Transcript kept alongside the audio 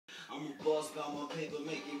I'm a boss, got my paper,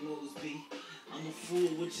 making moves, B. I'm a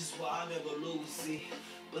fool, which is why I never lose, see.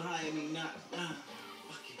 Behind me, not,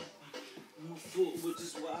 fuck it. I'm a fool, which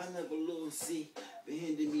is why I never lose, see.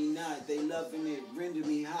 Behind me not, they loving it, render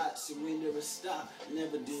me hot, surrender or stop.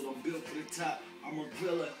 Never do, I'm built for the top. I'm a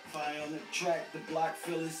driller, fire on the track, the block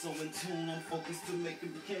feeling so in tune. I'm focused to make it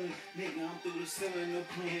killing. Nigga, I'm through the ceiling, no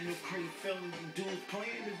playing, no cream feeling. You dudes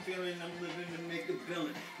playing the feeling, I'm living to make a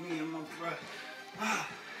billion. Me and my bruh,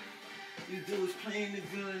 you dudes playing the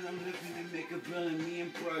villain, I'm living to make a billion. Me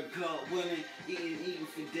and bruh, God willing, eating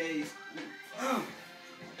for days.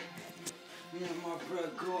 Me and my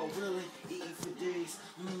bruh, God willing, eating for days.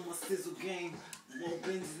 I'm on my sizzle game. More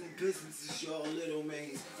business and businesses, y'all little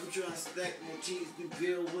maze. I'm trying to stack more cheese than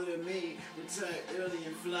build with a maid. Retire early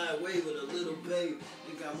and fly away with a little babe.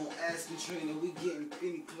 They got more ass than trainer, we getting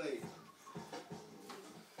penny clay.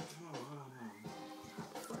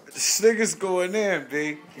 This nigga's going in,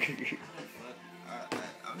 B.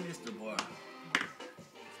 I missed the bar.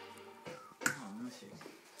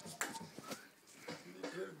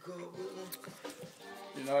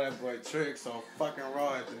 You know that boy Tricks on fucking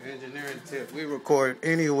raw at the engineering tip. We record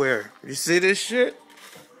anywhere. You see this shit?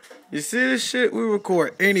 You see this shit? We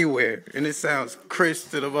record anywhere. And it sounds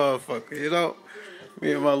crisp to the motherfucker, you know?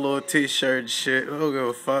 Me and my little t-shirt and shit. I don't give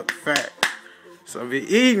a fuck. Fat. So I be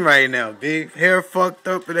eating right now, big. Hair fucked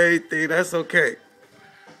up and everything. That's okay.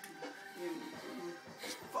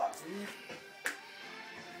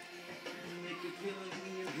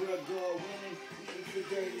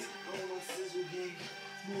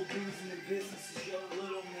 More things in the business is your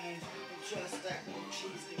little man. I'm trying to stack more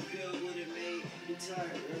cheese than build with it made.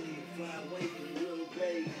 Retired early and fly away with a little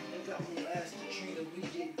babe. I got more ass to treat her, we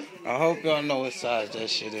get. I hope y'all know what size that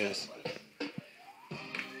shit is.